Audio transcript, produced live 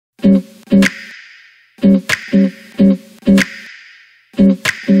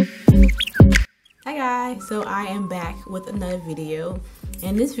so I am back with another video,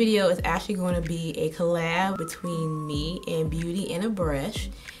 and this video is actually going to be a collab between me and BeautyInABrush.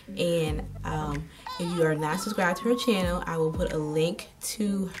 And if you are not subscribed to her channel, I will put a link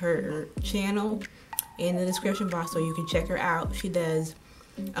to her channel in the description box so you can check her out. She does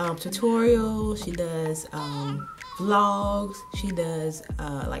tutorials, she does vlogs, she does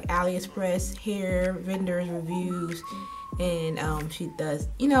like AliExpress hair vendors reviews, and she does,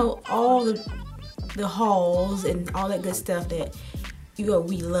 you know, all the hauls and all that good stuff that we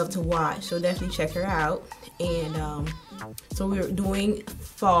love to watch. So definitely check her out. And so we're doing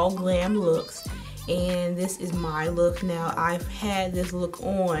Fall Glam looks, and this is my look. Now, I've had this look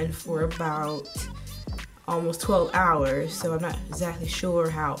on for about almost 12 hours, so I'm not exactly sure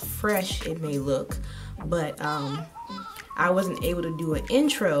how fresh it may look, but I wasn't able to do an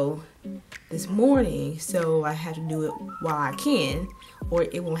intro this morning, so I had to do it while I can, or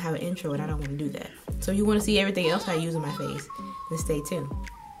it won't have an intro, and I don't want to do that. So if you want to see everything else I use on my face, then stay tuned.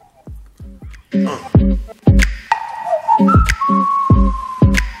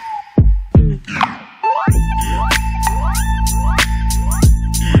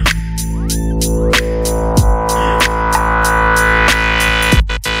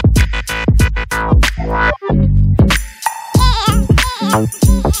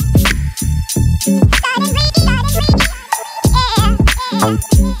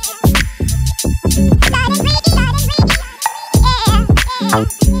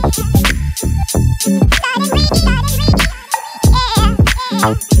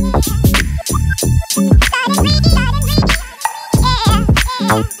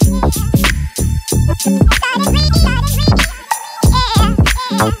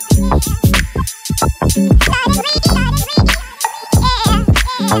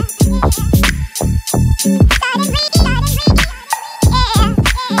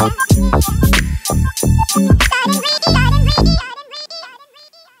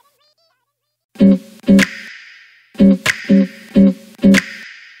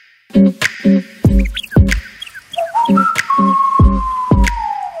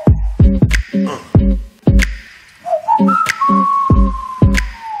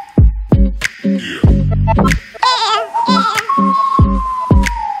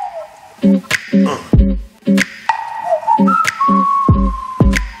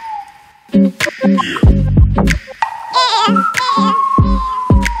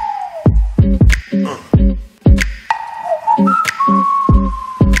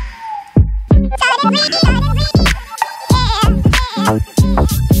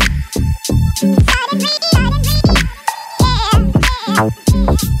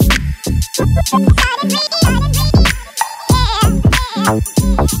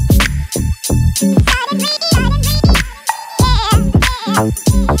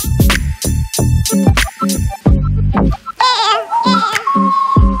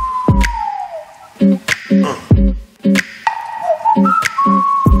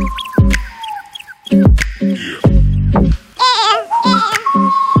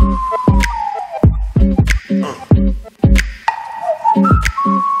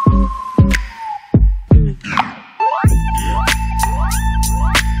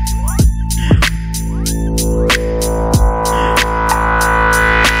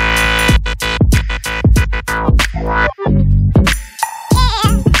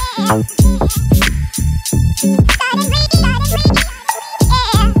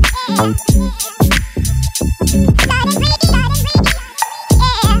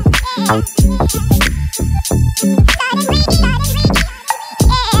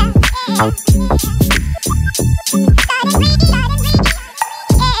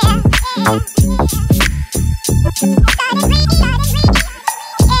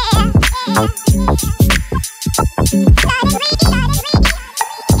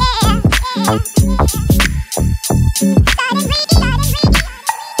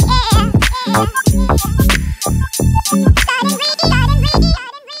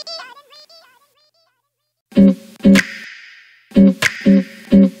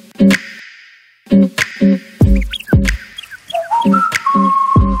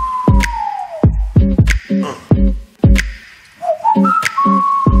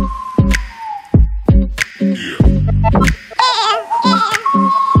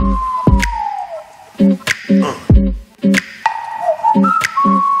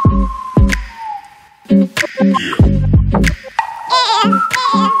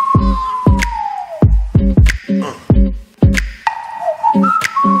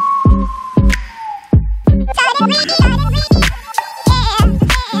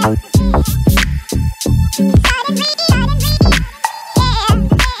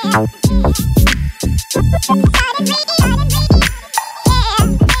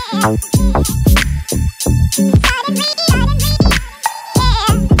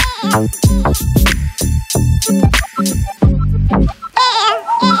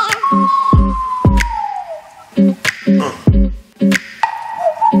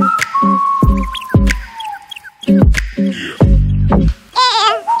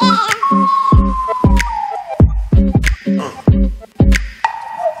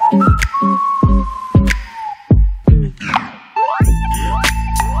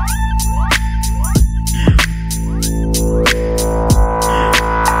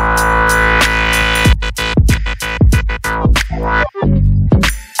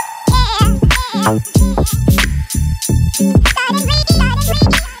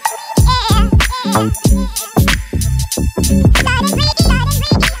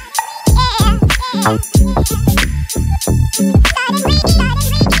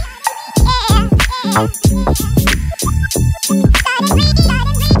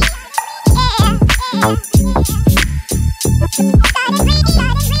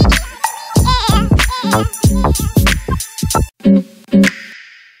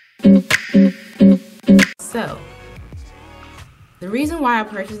 So, the reason why I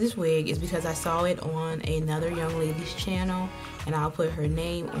purchased this wig is because I saw it on another young lady's channel, and I'll put her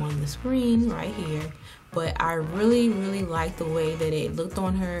name on the screen right here. But I really liked the way that it looked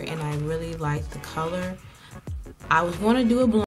on her, and I really liked the color. I was going to do a blonde